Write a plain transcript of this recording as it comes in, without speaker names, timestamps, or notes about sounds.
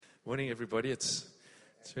Morning, everybody. It's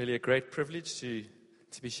really a great privilege to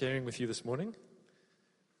be sharing with you this morning.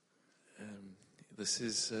 This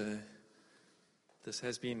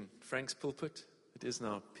has been Frank's pulpit. It is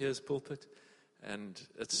now Pierre's pulpit, and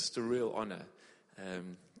it's just a real honor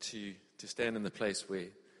to stand in the place where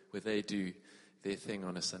they do their thing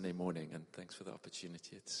on a Sunday morning. And thanks for the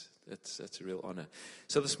opportunity. It's a real honor.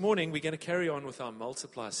 So this morning we're going to carry on with our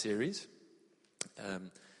Multiply series.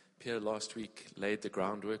 Pierre last week laid the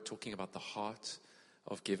groundwork talking about the heart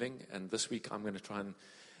of giving, and this week I'm going to try and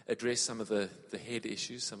address some of the head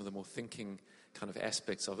issues, some of the more thinking kind of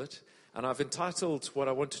aspects of it. And I've entitled what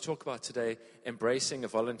I want to talk about today, Embracing a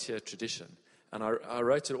Volunteer Tradition. And I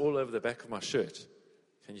wrote it all over the back of my shirt.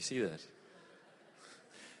 Can you see that?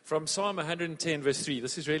 From Psalm 110 verse 3,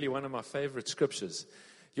 this is really one of my favorite scriptures.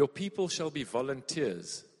 Your people shall be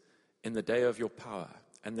volunteers in the day of your power.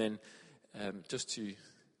 And then just to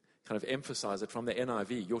kind of emphasize it from the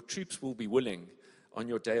NIV, your troops will be willing on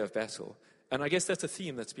your day of battle. And I guess that's a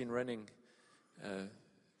theme that's been running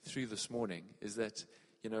through this morning, is that,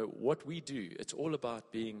 what we do, it's all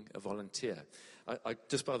about being a volunteer. I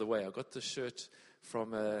just by the way, I got this shirt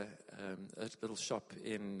from a little shop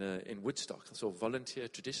in Woodstock. I saw Volunteer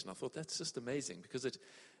Tradition. I thought that's just amazing because it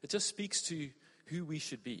just speaks to who we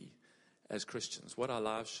should be as Christians, what our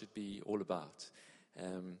lives should be all about.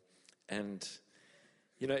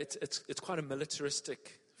 It's quite a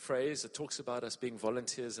militaristic phrase. It talks about us being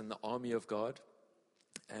volunteers in the army of God.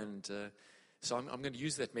 And so I'm going to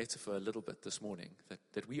use that metaphor a little bit this morning,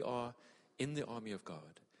 that we are in the army of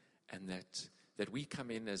God and that we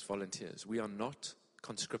come in as volunteers. We are not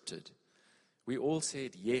conscripted. We all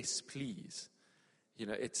said, yes, please.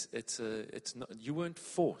 It's not, you weren't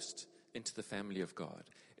forced into the family of God.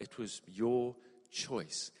 It was your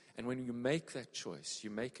choice. And when you make that choice,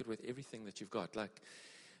 you make it with everything that you've got. Like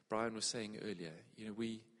Brian was saying earlier,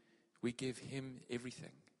 we give him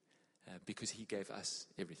everything because he gave us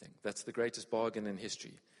everything. That's the greatest bargain in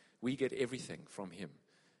history. We get everything from him.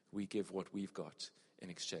 We give what we've got in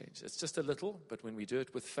exchange. It's just a little, but when we do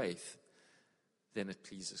it with faith, then it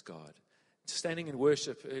pleases God. Standing in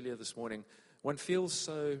worship earlier this morning, one feels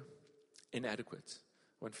so inadequate.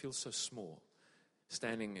 One feels so small,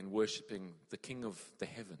 standing and worshiping the King of the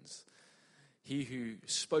heavens. He who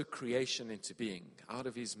spoke creation into being. Out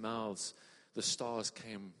of his mouths, the stars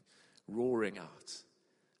came roaring out.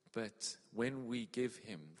 But when we give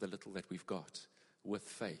him the little that we've got with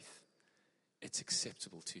faith, it's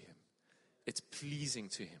acceptable to him. It's pleasing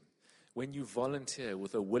to him. When you volunteer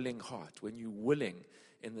with a willing heart, when you're willing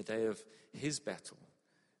in the day of his battle,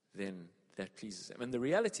 then that pleases him. And the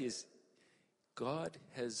reality is, God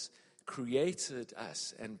has created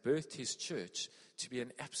us and birthed his church to be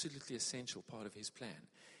an absolutely essential part of his plan.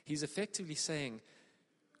 He's effectively saying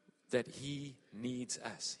that he needs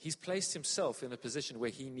us. He's placed himself in a position where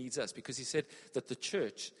he needs us because he said that the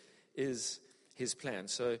church is his plan.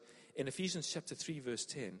 So in Ephesians chapter 3 verse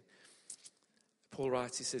 10, Paul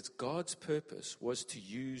writes, he says, God's purpose was to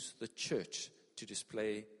use the church to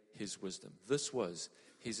display his wisdom. This was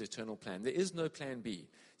his eternal plan. There is no plan B.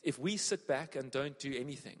 If we sit back and don't do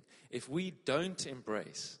anything, if we don't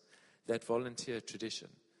embrace that volunteer tradition,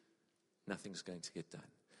 nothing's going to get done.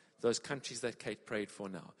 Those countries that Kate prayed for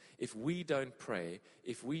now, if we don't pray,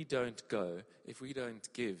 if we don't go, if we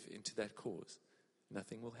don't give into that cause,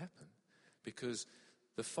 nothing will happen. Because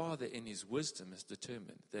the Father in his wisdom has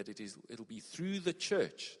determined that it'll be through the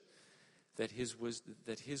church that his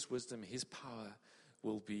wisdom, his power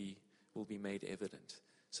will be made evident.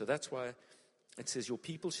 So that's why it says, your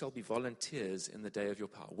people shall be volunteers in the day of your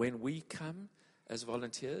power. When we come as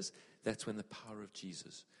volunteers, that's when the power of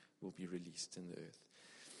Jesus will be released in the earth.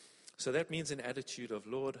 So that means an attitude of,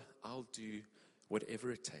 Lord, I'll do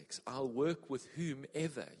whatever it takes. I'll work with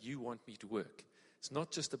whomever you want me to work. It's not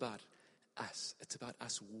just about us. It's about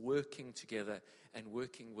us working together and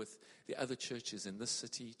working with the other churches in this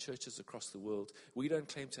city, churches across the world. We don't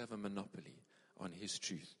claim to have a monopoly on his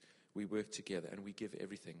truth. We work together and we give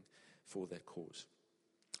everything for that cause.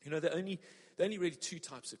 There are only really two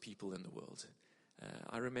types of people in the world.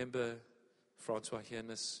 I remember Francois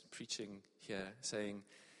Hiernis preaching here saying,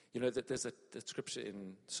 that there's a scripture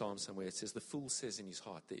in Psalm somewhere. It says, the fool says in his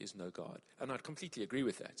heart, there is no God. And I'd completely agree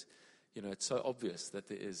with that. It's so obvious that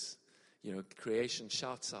there is, creation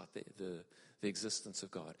shouts out the existence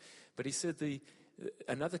of God. But he said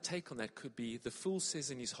another take on that could be, the fool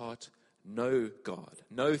says in his heart, no God.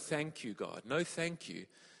 No thank you, God. No thank you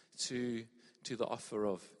to the offer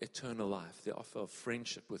of eternal life, the offer of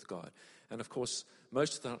friendship with God. And of course,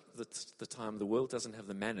 most of the time, the world doesn't have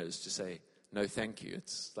the manners to say, no thank you.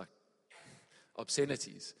 It's like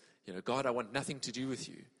obscenities. God, I want nothing to do with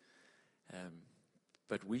you.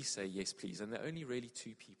 But we say yes, please. And there are only really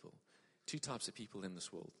two types of people in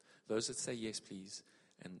this world. Those that say yes, please,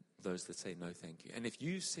 and those that say no, thank you. And if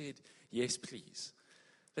you said yes, please,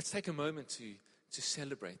 let's take a moment to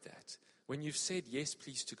celebrate that. When you've said yes,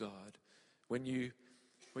 please to God, when you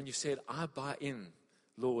said, I buy in,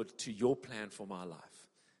 Lord, to your plan for my life.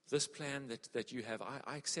 This plan that you have,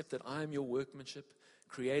 I accept that I am your workmanship,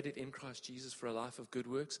 created in Christ Jesus for a life of good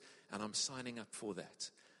works, and I'm signing up for that.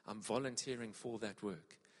 I'm volunteering for that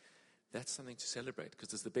work. That's something to celebrate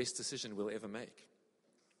because it's the best decision we'll ever make.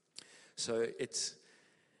 So it's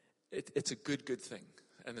a good thing,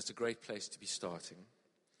 and it's a great place to be starting.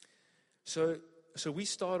 So we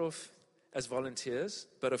start off as volunteers,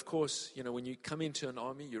 but of course, when you come into an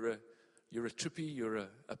army, you're a trippy, you're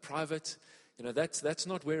a private. That's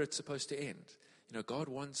not where it's supposed to end. God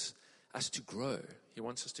wants us to grow. He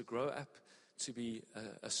wants us to grow up to be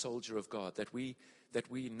a soldier of God, that we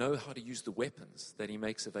know how to use the weapons that He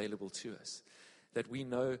makes available to us, that we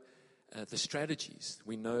know the strategies.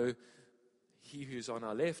 We know he who's on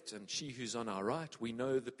our left and she who's on our right. We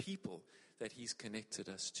know the people that He's connected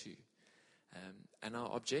us to. And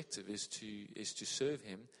our objective is to serve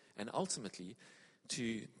Him and ultimately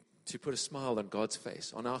to put a smile on God's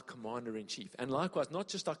face, on our commander-in-chief. And likewise, not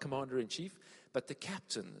just our commander-in-chief, but the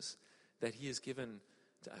captains that He has given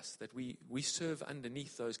to us, that we serve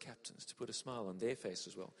underneath those captains to put a smile on their face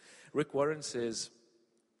as well. Rick Warren says,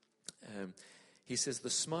 he says,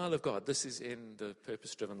 the smile of God, this is in The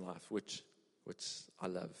Purpose-Driven Life, which I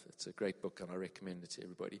love. It's a great book and I recommend it to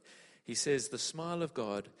everybody. He says, the smile of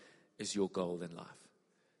God is your goal in life.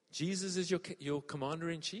 Jesus is your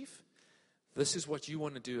commander-in-chief. This is what you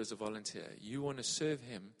want to do as a volunteer. You want to serve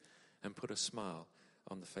Him and put a smile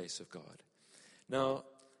on the face of God. Now,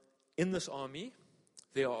 in this army,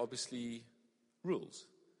 there are obviously rules.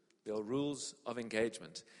 There are rules of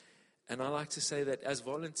engagement. And I like to say that as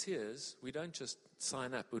volunteers, we don't just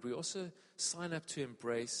sign up, but we also sign up to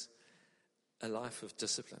embrace a life of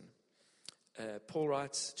discipline. Paul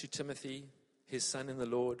writes to Timothy, his son in the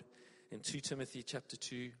Lord, in 2 Timothy chapter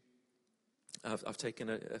 2. I've taken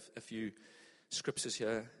a few scriptures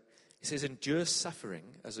here. He says, endure suffering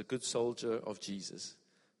as a good soldier of Jesus.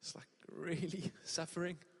 It's like, really?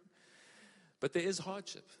 Suffering? But there is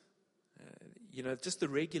hardship. Just the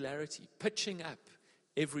regularity, pitching up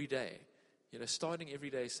every day. Starting every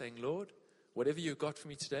day saying, Lord, whatever you've got for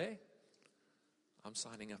me today, I'm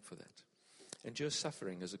signing up for that. Endure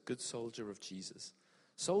suffering as a good soldier of Jesus.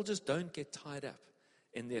 Soldiers don't get tied up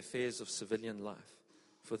in the affairs of civilian life,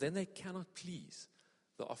 for then they cannot please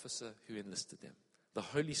the officer who enlisted them, the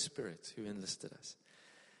Holy Spirit who enlisted us.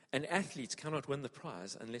 And athletes cannot win the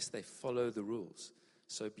prize unless they follow the rules.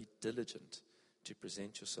 So be diligent to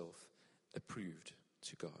present yourself approved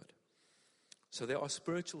to God. So there are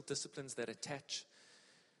spiritual disciplines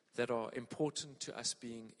that are important to us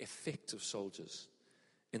being effective soldiers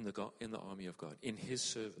in the army of God, in His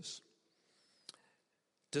service.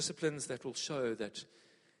 Disciplines that will show that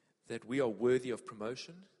we are worthy of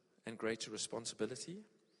promotion and greater responsibility.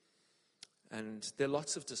 And there are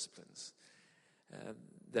lots of disciplines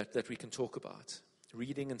that we can talk about.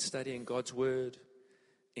 Reading and studying God's Word,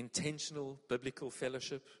 intentional biblical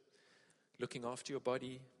fellowship, looking after your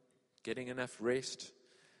body, getting enough rest,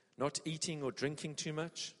 not eating or drinking too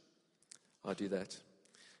much. I do that.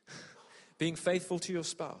 Being faithful to your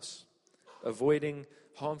spouse, avoiding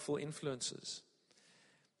harmful influences,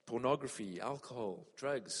 pornography, alcohol,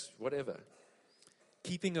 drugs, whatever.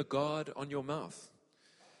 Keeping a guard on your mouth.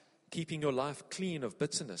 Keeping your life clean of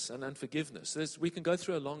bitterness and unforgiveness. We can go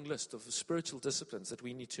through a long list of spiritual disciplines that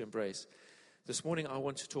we need to embrace. This morning I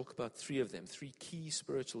want to talk about 3 of them, 3 key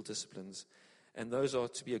spiritual disciplines. And those are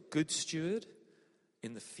to be a good steward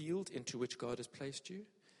in the field into which God has placed you,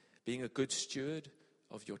 being a good steward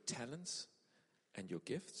of your talents and your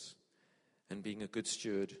gifts, and being a good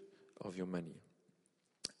steward of your money.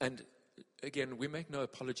 And again, we make no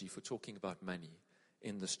apology for talking about money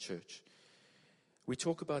in this church. We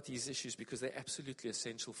talk about these issues because they're absolutely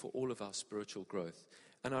essential for all of our spiritual growth.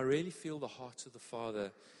 And I really feel the heart of the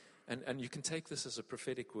Father, and you can take this as a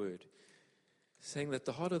prophetic word, saying that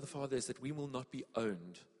the heart of the Father is that we will not be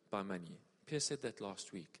owned by money. Pierre said that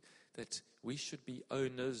last week, that we should be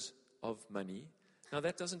owners of money. Now,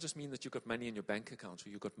 that doesn't just mean that you've got money in your bank account or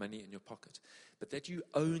you've got money in your pocket, but that you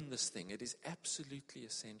own this thing. It is absolutely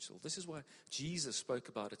essential. This is why Jesus spoke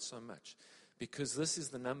about it so much, because this is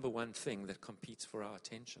the number one thing that competes for our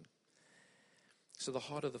attention. So the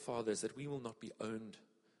heart of the Father is that we will not be owned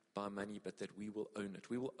by money, but that we will own it.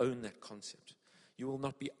 We will own that concept. You will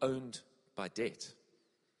not be owned by debt.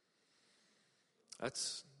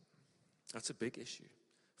 That's a big issue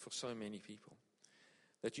for so many people.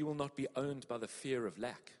 That you will not be owned by the fear of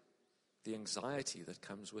lack, the anxiety that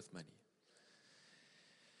comes with money.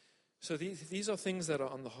 So these are things that are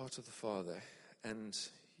on the heart of the Father. And,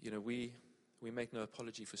 we make no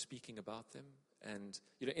apology for speaking about them. And,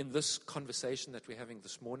 in this conversation that we're having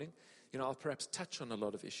this morning, I'll perhaps touch on a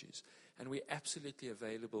lot of issues. And we're absolutely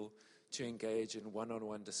available to engage in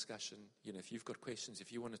one-on-one discussion. If you've got questions,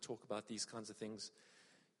 if you want to talk about these kinds of things,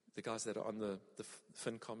 the guys that are on the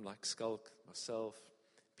FinCom, like Skulk, myself,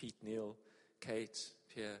 Pete, Neil, Kate,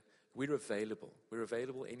 Pierre, we're available. We're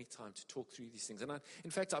available anytime to talk through these things. And in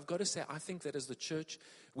fact, I've got to say, I think that as the church,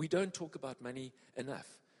 we don't talk about money enough.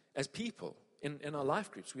 As people, in our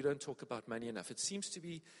life groups, we don't talk about money enough. It seems to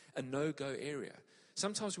be a no-go area.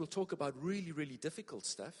 Sometimes we'll talk about really, really difficult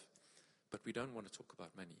stuff, but we don't want to talk about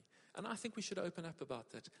money. And I think we should open up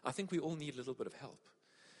about that. I think we all need a little bit of help.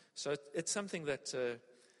 So it's something that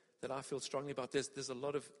I feel strongly about. There's a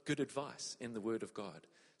lot of good advice in the Word of God.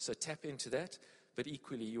 So tap into that. But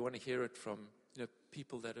equally, you want to hear it from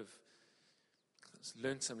people that have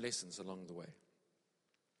learned some lessons along the way.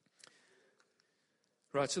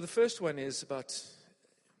 Right, so the first one is about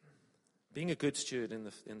being a good steward in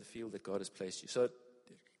the field that God has placed you. So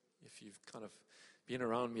if you've kind of been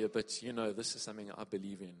around me a bit, this is something I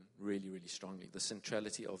believe in really, really strongly, the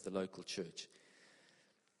centrality of the local church.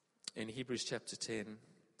 In Hebrews chapter 10,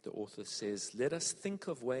 the author says, "Let us think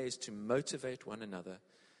of ways to motivate one another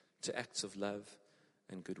to acts of love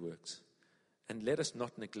and good works. And let us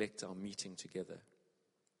not neglect our meeting together."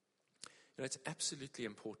 It's absolutely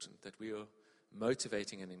important that we are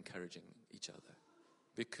motivating and encouraging each other,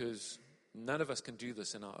 because none of us can do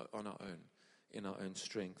this on our own, in our own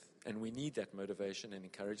strength. And we need that motivation and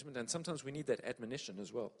encouragement, and sometimes we need that admonition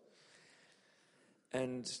as well.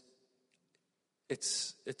 And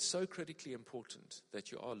it's so critically important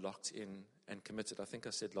that you are locked in and committed. I think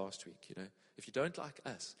I said last week, if you don't like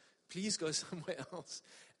us, please go somewhere else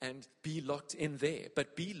and be locked in there.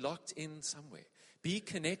 But be locked in somewhere. Be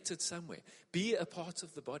connected somewhere. Be a part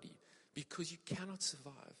of the body, because you cannot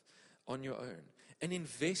survive on your own. And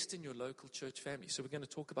invest in your local church family. So we're going to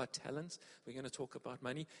talk about talents. We're going to talk about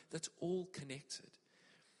money. That's all connected.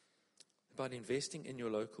 About investing in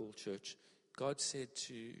your local church. God said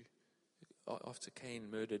after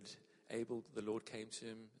Cain murdered Abel, the Lord came to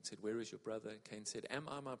him and said, "Where is your brother?" And Cain said, "Am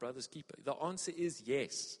I my brother's keeper?" The answer is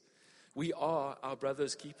yes. We are our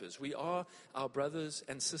brother's keepers. We are our brothers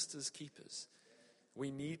and sisters' keepers.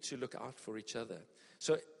 We need to look out for each other.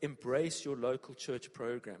 So embrace your local church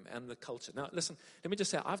program and the culture. Now, listen, let me just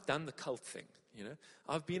say, I've done the cult thing.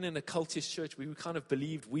 I've been in a cultist church. We kind of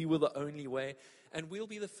believed we were the only way. And we'll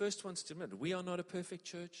be the first ones to admit, we are not a perfect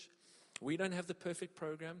church. We don't have the perfect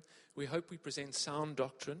program. We hope we present sound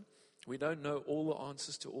doctrine. We don't know all the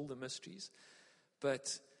answers to all the mysteries.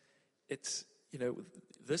 But it's,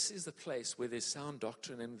 this is the place where there's sound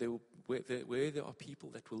doctrine, and where there are people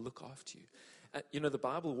that will look after you. The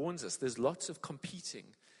Bible warns us there's lots of competing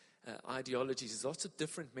ideologies. There's lots of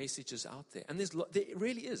different messages out there. And there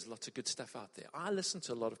really is lots of good stuff out there. I listen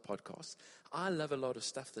to a lot of podcasts. I love a lot of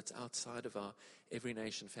stuff that's outside of our Every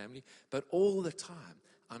Nation family. But all the time,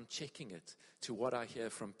 I'm checking it to what I hear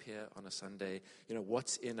from Pierre on a Sunday.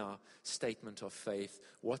 What's in our statement of faith,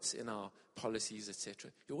 what's in our policies,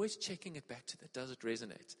 etc. You're always checking it back to that. Does it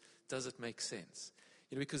resonate? Does it make sense?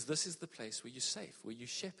 Because this is the place where you're safe, where you're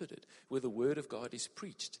shepherded, where the word of God is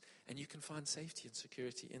preached, and you can find safety and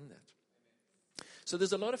security in that. So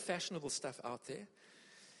there's a lot of fashionable stuff out there,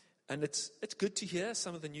 and it's good to hear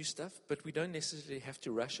some of the new stuff, but we don't necessarily have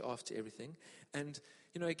to rush after everything. And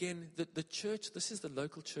again, the church, this is the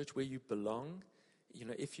local church where you belong.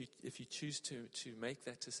 If you choose to make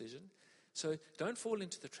that decision. So don't fall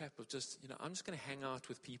into the trap of just, I'm just going to hang out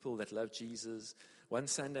with people that love Jesus. One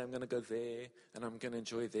Sunday I'm going to go there and I'm going to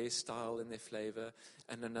enjoy their style and their flavor.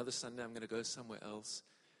 And another Sunday I'm going to go somewhere else.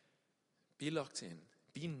 Be locked in.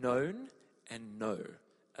 Be known and know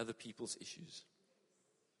other people's issues.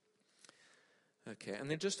 Okay, and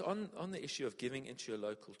then just on the issue of giving into your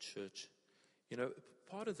local church,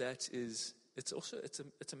 part of that is, it's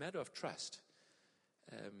a matter of trust.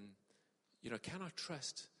 Can I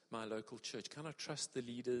trust my local church? Can I trust the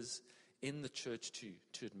leaders in the church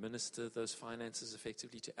to administer those finances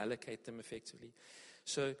effectively, to allocate them effectively?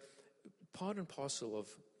 So part and parcel of,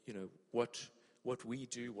 what we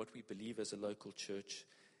do, what we believe as a local church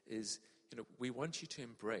is, we want you to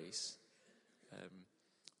embrace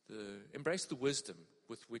the wisdom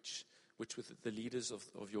with which the leaders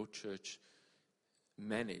of your church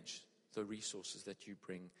manage the resources that you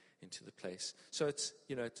bring into the place. So it's,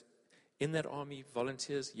 in that army,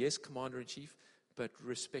 volunteers, yes, commander-in-chief, but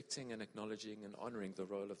respecting and acknowledging and honoring the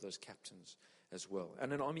role of those captains as well.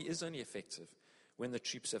 And an army is only effective when the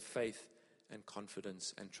troops have faith and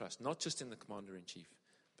confidence and trust, not just in the commander-in-chief,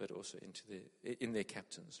 but also in their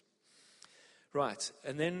captains. Right,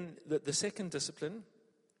 and then the second discipline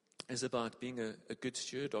is about being a good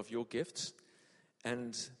steward of your gifts.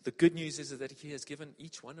 And the good news is that He has given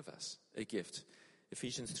each one of us a gift.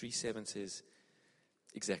 Ephesians 3:7 says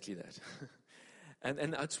exactly that.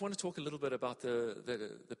 And I just want to talk a little bit about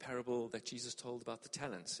the parable that Jesus told about the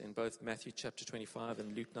talents in both Matthew chapter 25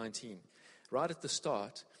 and Luke 19. Right at the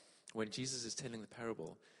start, when Jesus is telling the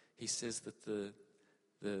parable, He says that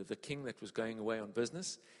the king that was going away on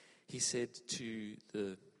business, he said to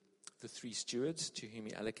the three stewards to whom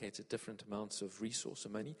he allocated different amounts of resource or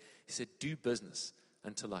money, he said, do business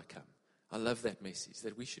until I come. I love that message,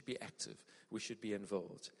 that we should be active, we should be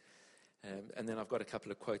involved. And then I've got a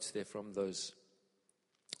couple of quotes there from those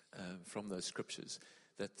scriptures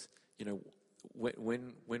that,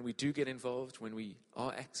 when we do get involved, when we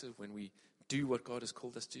are active, when we do what God has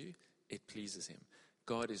called us to do, it pleases Him.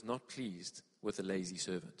 God is not pleased with a lazy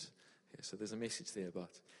servant. Okay, so there's a message there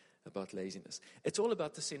about laziness. It's all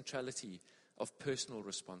about the centrality of personal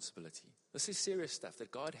responsibility. This is serious stuff,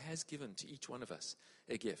 that God has given to each one of us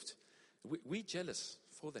a gift. We're jealous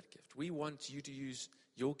for that gift. We want you to use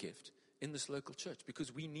your gift in this local church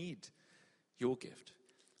because we need your gift.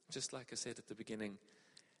 Just like I said at the beginning,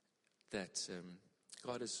 that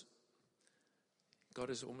God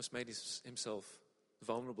has almost made Himself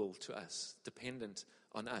vulnerable to us, dependent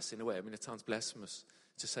on us in a way. I mean, it sounds blasphemous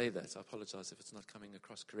to say that. I apologize if it's not coming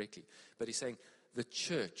across correctly. But He's saying the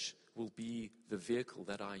church will be the vehicle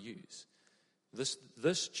that I use.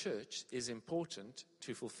 This church is important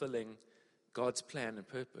to fulfilling God's plan and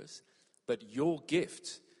purpose, but your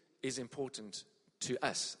gift is important to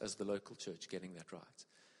us as the local church getting that right.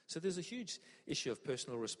 So there's a huge issue of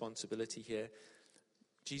personal responsibility here.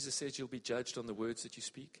 Jesus says you'll be judged on the words that you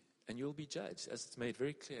speak, and you'll be judged, as it's made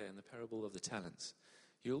very clear in the parable of the talents.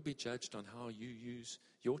 You'll be judged on how you use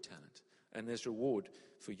your talent, and there's reward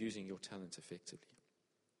for using your talent effectively.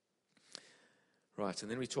 Right,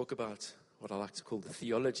 and then we talk about what I like to call the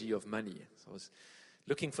theology of money. So I was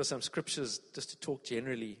looking for some scriptures just to talk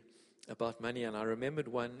generally about money, and I remembered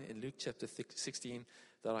one in Luke chapter 16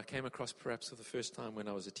 that I came across perhaps for the first time when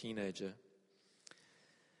I was a teenager.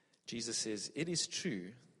 Jesus says, it is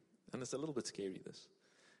true, and it's a little bit scary this,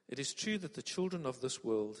 it is true that the children of this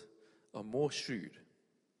world are more shrewd,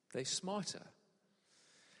 they're smarter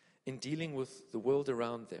in dealing with the world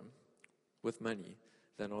around them with money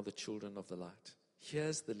than are the children of the light.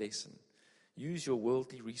 Here's the lesson. Use your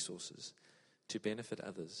worldly resources to benefit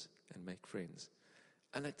others and make friends.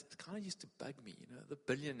 And it kind of used to bug me, the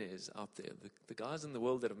billionaires out there, the guys in the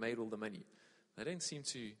world that have made all the money, they don't seem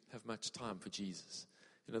to have much time for Jesus.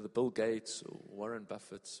 The Bill Gates or Warren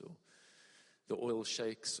Buffetts or the oil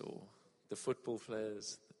sheiks or the football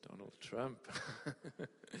players, Donald Trump.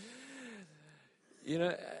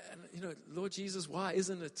 Lord Jesus, why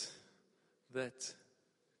isn't it that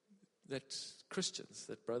Christians,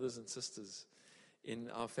 that brothers and sisters in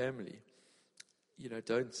our family,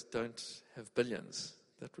 don't have billions?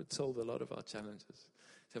 That would solve a lot of our challenges.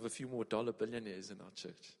 To have a few more dollar billionaires in our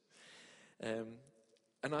church.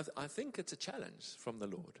 And I think it's a challenge from the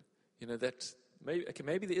Lord. That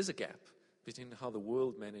maybe there is a gap between how the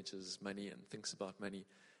world manages money and thinks about money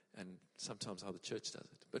and sometimes how the church does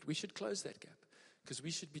it. But we should close that gap because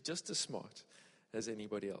we should be just as smart as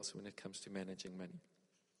anybody else when it comes to managing money.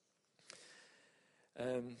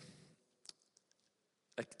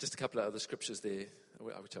 Just a couple of other scriptures there,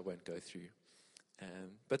 which I won't go through.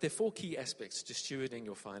 But there are 4 key aspects to stewarding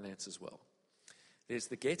your finances well. There's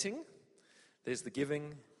the getting, there's the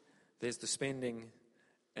giving, there's the spending,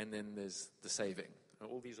 and then there's the saving.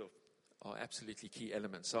 All these are absolutely key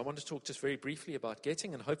elements. So I want to talk just very briefly about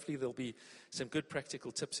getting, and hopefully there'll be some good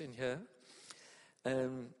practical tips in here.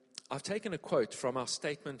 I've taken a quote from our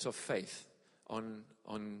statement of faith on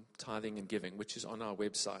tithing and giving, which is on our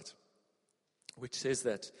website, which says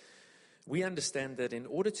that we understand that in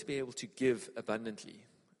order to be able to give abundantly,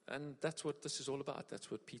 and that's what this is all about,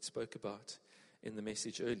 that's what Pete spoke about in the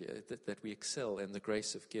message earlier, that we excel in the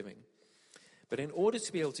grace of giving. But in order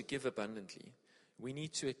to be able to give abundantly, we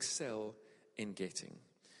need to excel in getting.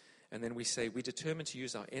 And then we say we determine to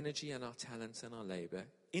use our energy and our talents and our labor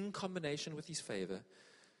in combination with His favor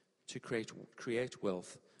to create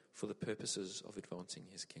wealth for the purposes of advancing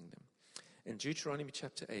His kingdom. In Deuteronomy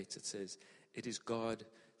chapter 8, it says, it is God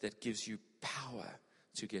that gives you power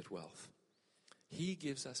to get wealth. He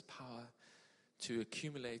gives us power to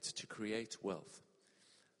accumulate, to create wealth.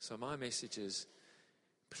 So my message is,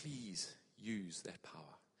 please use that power.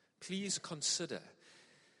 Please consider,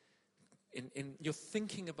 in your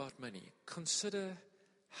thinking about money, consider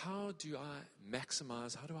how do I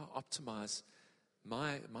maximize, how do I optimize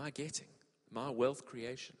my getting, my wealth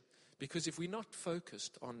creation? Because if we're not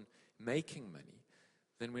focused on making money,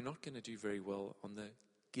 then we're not going to do very well on the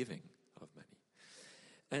giving of money.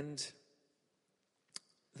 And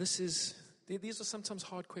these are sometimes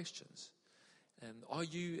hard questions. Are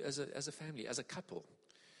you, as a family, as a couple,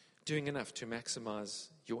 doing enough to maximize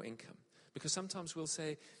your income? Because sometimes we'll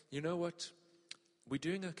say, you know what, we're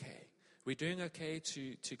doing okay. We're doing okay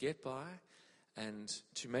to get by and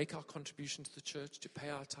to make our contribution to the church, to pay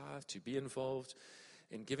our tithe, to be involved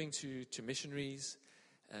in giving to missionaries.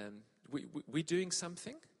 We're doing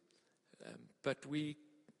something, but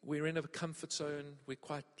we're in a comfort zone. We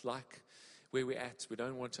quite like where we're at. We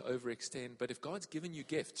don't want to overextend. But if God's given you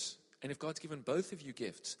gifts, and if God's given both of you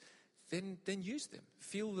gifts, then use them.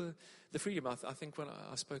 Feel the freedom. I think when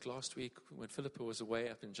I spoke last week, when Philippa was away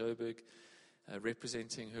up in Joburg,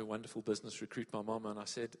 representing her wonderful business, Recruit My Mom, and I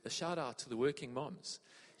said, a shout out to the working moms.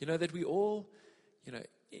 You know, that we all, you know,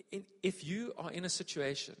 if you are in a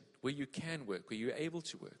situation where you can work, where you're able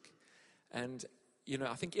to work, and, you know,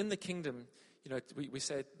 I think in the kingdom, you know, we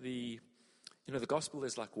said the gospel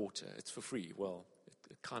is like water. It's for free. Well,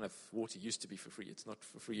 kind of water used to be for free. It's not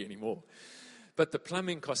for free anymore. But the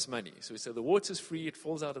plumbing costs money. So we say the water's free, it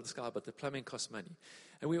falls out of the sky, but the plumbing costs money.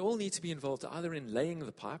 And we all need to be involved either in laying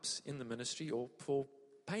the pipes in the ministry or for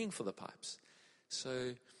paying for the pipes.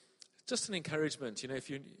 So just an encouragement, you know,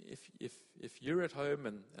 if you're at home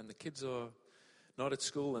and the kids are not at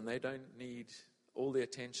school and they don't need all the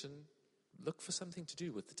attention, look for something to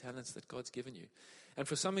do with the talents that God's given you. And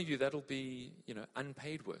for some of you, that'll be, you know,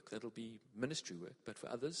 unpaid work. That'll be ministry work. But for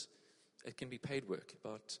others, it can be paid work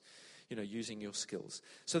about, you know, using your skills.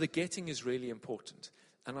 So the getting is really important.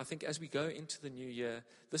 And I think as we go into the new year,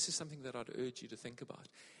 this is something that I'd urge you to think about.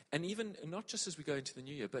 And even not just as we go into the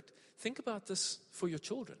new year, but think about this for your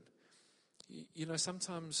children. You know,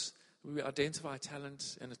 sometimes we identify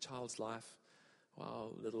talent in a child's life.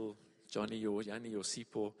 Wow, little Johnny or Yanni or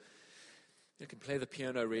Sipo, you can play the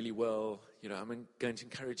piano really well. You know, I'm going to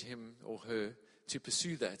encourage him or her to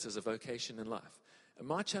pursue that as a vocation in life. And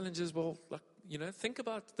my challenge is, well, like, you know, think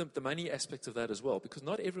about the money aspect of that as well, because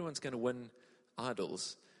not everyone's going to win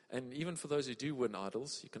idols. And even for those who do win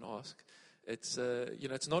idols, you can ask, it's, you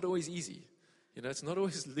know, it's not always easy. You know, it's not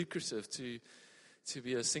always lucrative to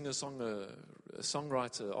be a singer-songwriter, a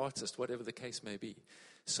songwriter, artist, whatever the case may be.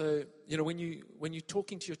 So, you know, when you're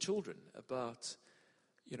talking to your children about,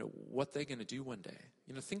 you know, what they're going to do one day,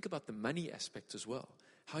 you know, think about the money aspect as well.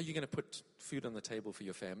 How are you going to put food on the table for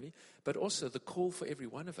your family? But also the call for every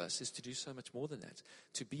one of us is to do so much more than that,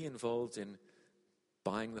 to be involved in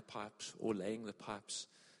buying the pipes or laying the pipes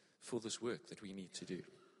for this work that we need to do.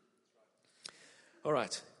 All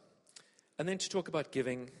right. And then to talk about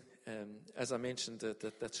giving, as I mentioned,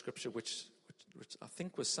 that scripture which I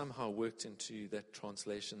think was somehow worked into that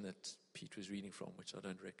translation that Pete was reading from, which I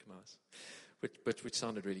don't recognize, but which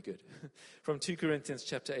sounded really good. From 2 Corinthians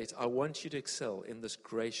chapter 8, I want you to excel in this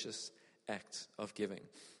gracious act of giving.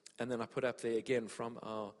 And then I put up there again from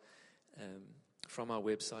our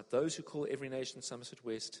website, those who call Every Nation Somerset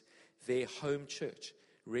West their home church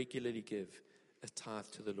regularly give a tithe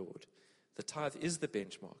to the Lord. The tithe is the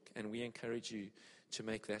benchmark, and we encourage you to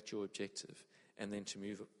make that your objective and then to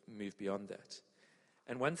move beyond that.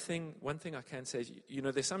 And one thing I can say is, you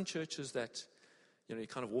know, there's some churches that, you know, you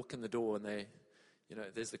kind of walk in the door and they, you know,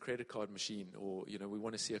 there's the credit card machine, or, you know, we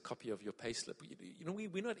want to see a copy of your payslip. You know,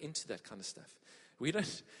 we're not into that kind of stuff. We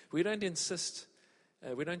don't insist.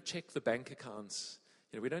 We don't check the bank accounts.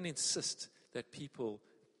 You know, we don't insist that people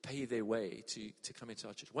pay their way to come into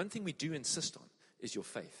our church. One thing we do insist on is your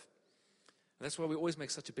faith. And that's why we always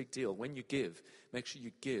make such a big deal. When you give, make sure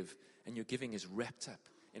you give, and your giving is wrapped up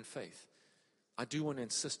in faith. I do want to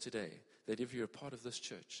insist today that if you're a part of this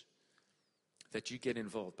church, that you get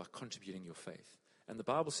involved by contributing your faith. And the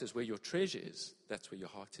Bible says where your treasure is, that's where your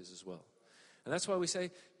heart is as well. And that's why we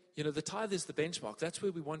say, you know, the tithe is the benchmark. That's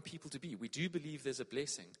where we want people to be. We do believe there's a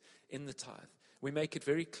blessing in the tithe. We make it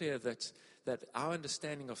very clear that our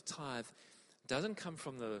understanding of tithe doesn't come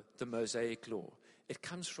from the Mosaic law. It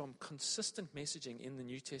comes from consistent messaging in the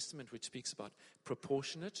New Testament, which speaks about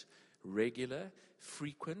proportionate, regular,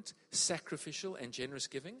 frequent, sacrificial, and generous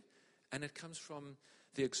giving. And it comes from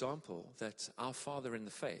the example that our father in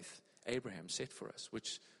the faith, Abraham, set for us,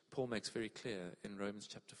 which Paul makes very clear in Romans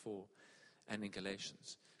chapter 4 and in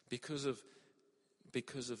Galatians. Because of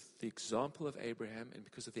the example of Abraham and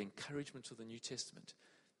because of the encouragement of the New Testament,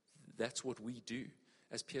 that's what we do.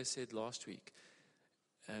 As Pierre said last week,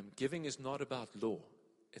 giving is not about law,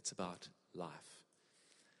 it's about life.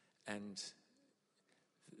 And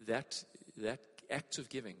that act of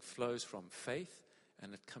giving flows from faith,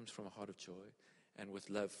 and it comes from a heart of joy and with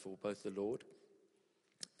love for both the Lord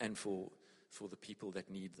and for the people that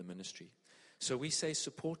need the ministry. So we say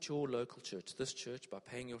support your local church, this church, by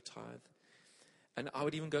paying your tithe. And I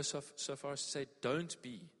would even go so far as to say, don't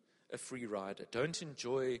be a free rider. Don't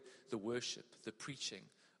enjoy the worship, the preaching,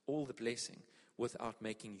 all the blessing without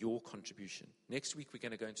making your contribution. Next week, we're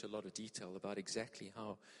going to go into a lot of detail about exactly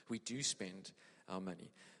how we do spend our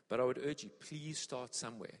money. But I would urge you, please start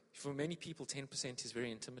somewhere. For many people, 10% is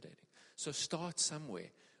very intimidating. So start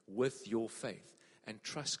somewhere with your faith and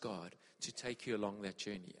trust God to take you along that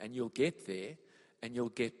journey. And you'll get there, and you'll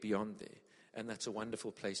get beyond there. And that's a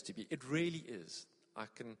wonderful place to be. It really is. I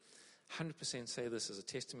can 100% say this as a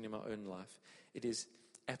testimony in my own life. It is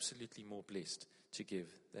absolutely more blessed to give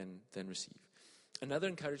than receive. Another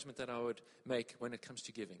encouragement that I would make when it comes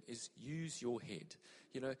to giving is use your head.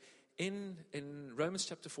 You know, in Romans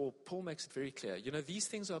chapter 4, Paul makes it very clear. You know, these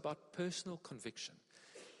things are about personal conviction.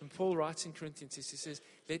 And Paul writes in Corinthians, he says,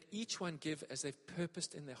 let each one give as they've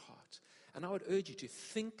purposed in their heart. And I would urge you to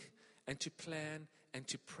think and to plan and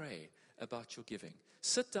to pray about your giving.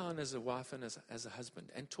 Sit down as a wife and as a husband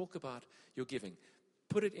and talk about your giving.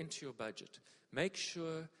 Put it into your budget. Make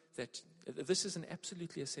sure that this is an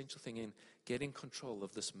absolutely essential thing in getting control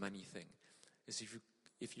of this money thing. Is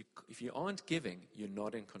if you aren't giving, you're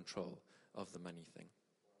not in control of the money thing.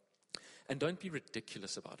 And don't be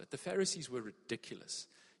ridiculous about it. The Pharisees were ridiculous.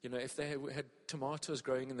 You know, if they had tomatoes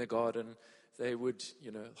growing in their garden, they would,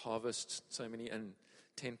 harvest so many, and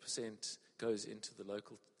 10% goes into the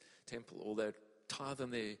local temple, or they'd tithe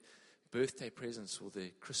on their birthday presents or their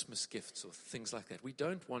Christmas gifts or things like that. We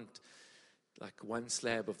don't want like one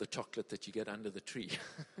slab of the chocolate that you get under the tree.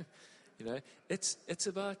 It's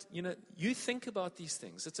about, you think about these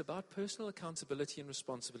things. It's about personal accountability and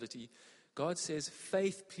responsibility. God says,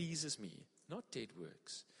 faith pleases me, not dead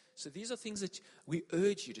works. So these are things that we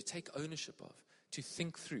urge you to take ownership of, to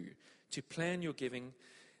think through, to plan your giving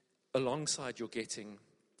alongside your getting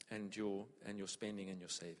and your spending and your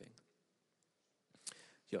saving.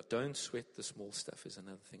 Yeah, don't sweat the small stuff is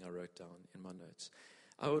another thing I wrote down in my notes.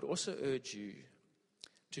 I would also urge you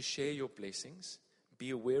to share your blessings.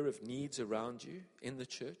 Be aware of needs around you in the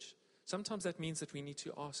church. Sometimes that means that we need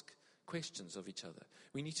to ask questions of each other.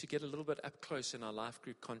 We need to get a little bit up close in our life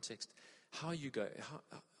group context. How are you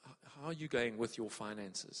going with your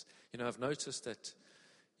finances? I've noticed that,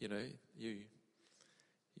 you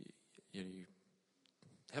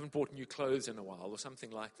haven't bought new clothes in a while or something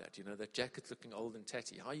like that. That jacket's looking old and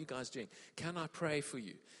tatty. How are you guys doing? Can I pray for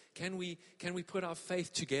you? Can we put our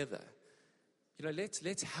faith together?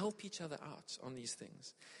 Let's help each other out on these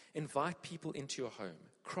things. Invite people into your home.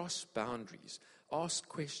 Cross boundaries. Ask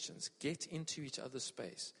questions. Get into each other's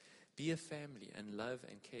space. Be a family and love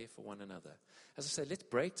and care for one another. As I say, let's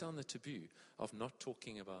break down the taboo of not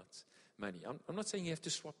talking about money. I'm not saying you have to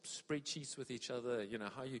swap spreadsheets with each other,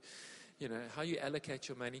 how you allocate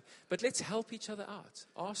your money. But let's help each other out.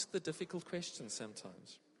 Ask the difficult questions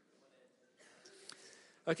sometimes.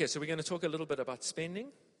 Okay, so we're going to talk a little bit about spending.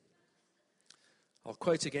 I'll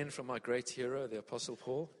quote again from my great hero, the Apostle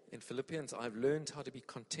Paul, in Philippians. I've learned how to be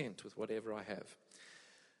content with whatever I have.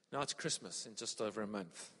 Now it's Christmas in just over a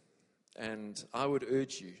month. And I would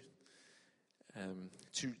urge you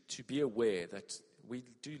to be aware that we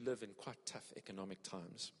do live in quite tough economic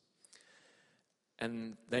times.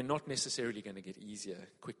 And they're not necessarily going to get easier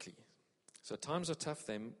quickly. So times are tough,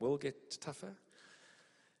 they will get tougher.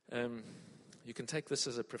 You can take this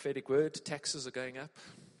as a prophetic word. Taxes are going up.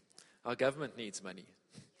 Our government needs money.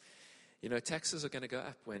 Taxes are going to go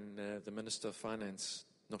up when the Minister of Finance,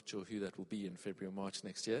 not sure who that will be in February or March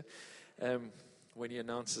next year, when he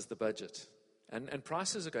announces the budget. And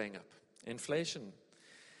prices are going up. Inflation.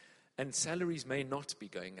 And salaries may not be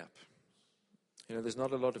going up. There's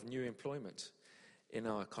not a lot of new employment in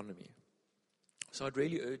our economy. So I'd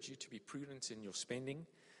really urge you to be prudent in your spending.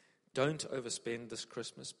 Don't overspend this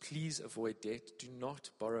Christmas. Please avoid debt. Do not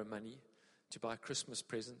borrow money to buy Christmas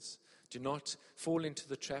presents. Do not fall into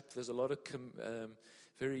the trap. There's a lot of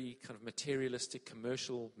very kind of materialistic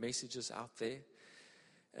commercial messages out there.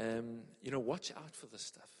 Watch out for this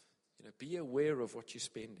stuff. Be aware of what you're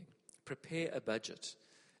spending. Prepare a budget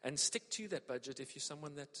and stick to that budget if you're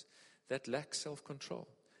someone that lacks self-control.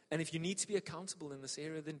 And if you need to be accountable in this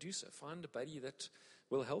area, then do so. Find a buddy that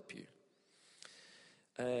will help you.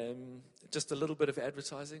 Just a little bit of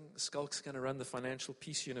advertising. Skulk's going to run the Financial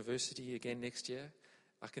Peace University again next year.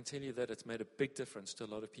 I can tell you that it's made a big difference to a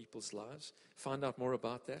lot of people's lives. Find out more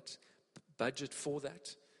about that. budget for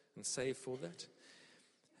that and save for that.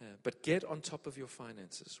 But get on top of your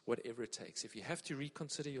finances, whatever it takes. If you have to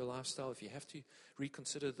reconsider your lifestyle, if you have to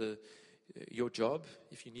reconsider your job,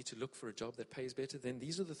 if you need to look for a job that pays better, then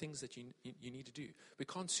these are the things that you need to do. We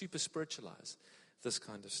can't super spiritualize this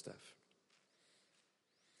kind of stuff.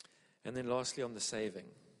 And then lastly, on the saving,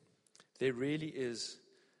 there really is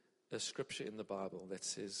a scripture in the Bible that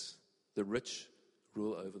says the rich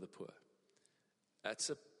rule over the poor. That's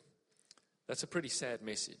a pretty sad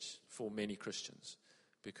message for many Christians,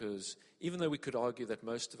 because even though we could argue that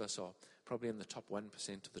most of us are probably in the top 1%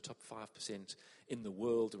 or the top 5% in the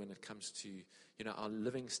world when it comes to, our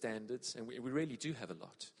living standards, and we really do have a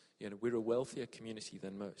lot. We're a wealthier community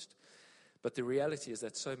than most. But the reality is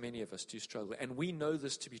that so many of us do struggle, and we know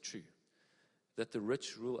this to be true, that the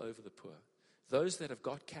rich rule over the poor. Those that have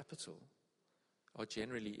got capital are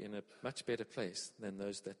generally in a much better place than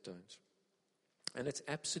those that don't. And it's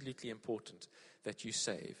absolutely important that you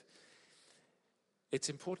save. It's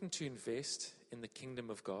important to invest in the kingdom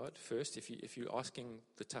of God first. If you're asking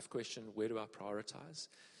the tough question, where do I prioritize?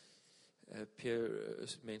 Pierre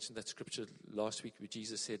mentioned that scripture last week where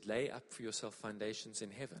Jesus said, lay up for yourself foundations in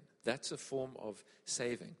heaven. That's a form of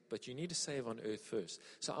saving, but you need to save on earth first.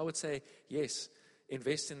 So I would say, yes,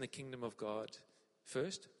 invest in the kingdom of God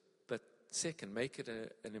first, but second, make it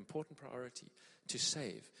an important priority to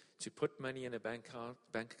save, to put money in a bank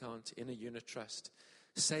account, in a unit trust.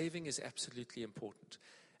 Saving is absolutely important.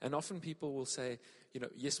 And often people will say,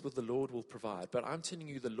 yes, well, the Lord will provide. But I'm telling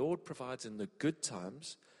you, the Lord provides in the good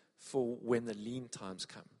times for when the lean times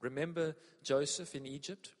come. Remember Joseph in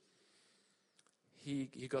Egypt?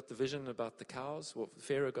 He got the vision about the cows. Well,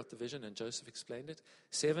 Pharaoh got the vision and Joseph explained it.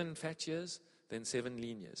 7 fat years, then 7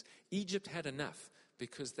 lean years. Egypt had enough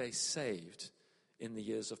because they saved in the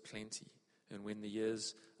years of plenty. And when the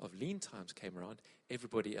years of lean times came around,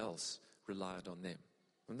 everybody else relied on them.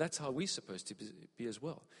 And that's how we're supposed to be as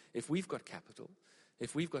well. If we've got capital,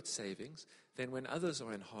 if we've got savings, then when others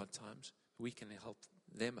are in hard times, we can help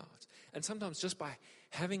them out. And sometimes just by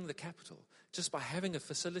having the capital, just by having a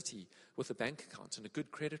facility with a bank account and a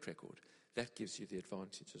good credit record, that gives you the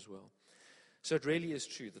advantage as well. So it really is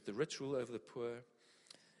true that the rich rule over the poor.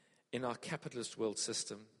 In our capitalist world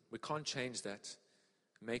system, we can't change that.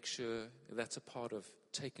 Make sure that's a part of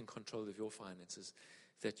taking control of your finances,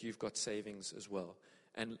 that you've got savings as well.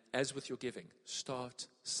 And as with your giving, start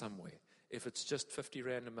somewhere. If it's just 50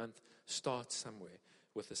 Rand a month, start somewhere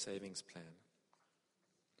with a savings plan.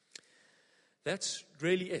 That's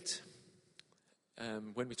really it.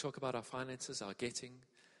 When we talk about our finances, our getting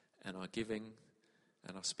and our giving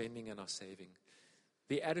and our spending and our saving,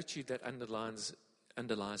 the attitude that underlies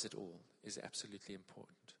it all is absolutely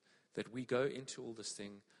important. That we go into all this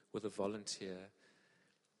thing with a volunteer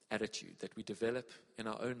attitude, that we develop in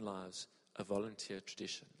our own lives a volunteer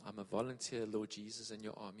tradition. I'm a volunteer, Lord Jesus, in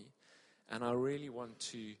your army, and I really want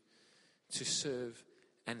to serve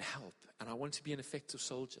and help, and I want to be an effective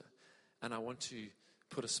soldier, and I want to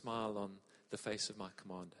put a smile on the face of my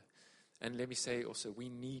commander. And let me say also, we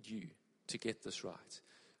need you to get this right.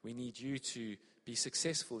 We need you to be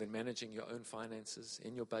successful in managing your own finances,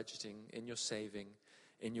 in your budgeting, in your saving,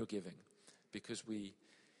 in your giving, because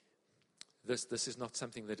this is not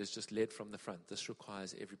something that is just led from the front. This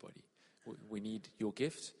requires everybody. We need your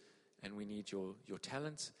gift, and we need your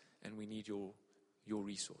talent, and we need your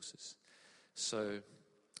resources. So,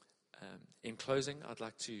 in closing, I'd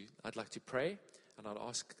like to pray, and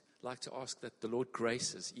like to ask that the Lord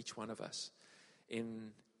graces each one of us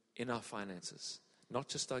in our finances, not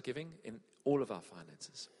just our giving, in all of our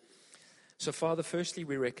finances. So, Father, firstly,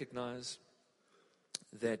 we recognize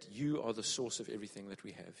that you are the source of everything that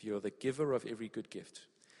we have. You are the giver of every good gift.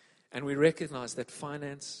 And we recognize that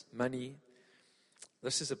finance, money,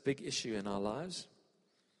 this is a big issue in our lives.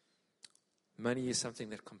 Money is something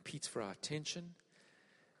that competes for our attention.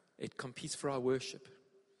 It competes for our worship.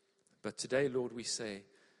 But today, Lord, we say,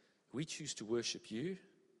 we choose to worship you,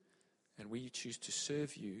 and we choose to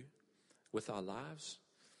serve you with our lives,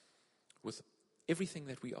 with everything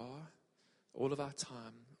that we are, all of our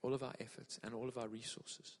time, all of our efforts, and all of our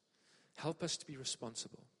resources. Help us to be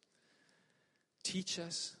responsible. Teach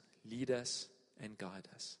us, lead us, and guide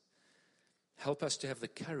us. Help us to have the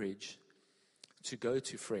courage to go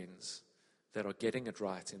to friends that are getting it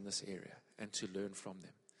right in this area and to learn from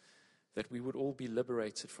them. That we would all be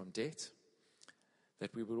liberated from debt,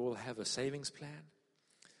 that we would all have a savings plan,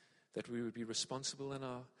 that we would be responsible in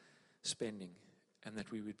our spending, and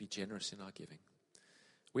that we would be generous in our giving.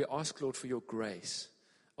 We ask, Lord, for your grace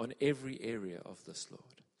on every area of this,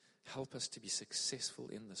 Lord. Help us to be successful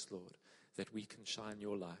in this, Lord, that we can shine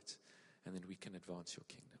your light and then we can advance your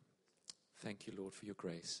kingdom. Thank you, Lord, for your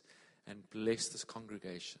grace. And bless this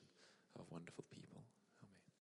congregation of wonderful people.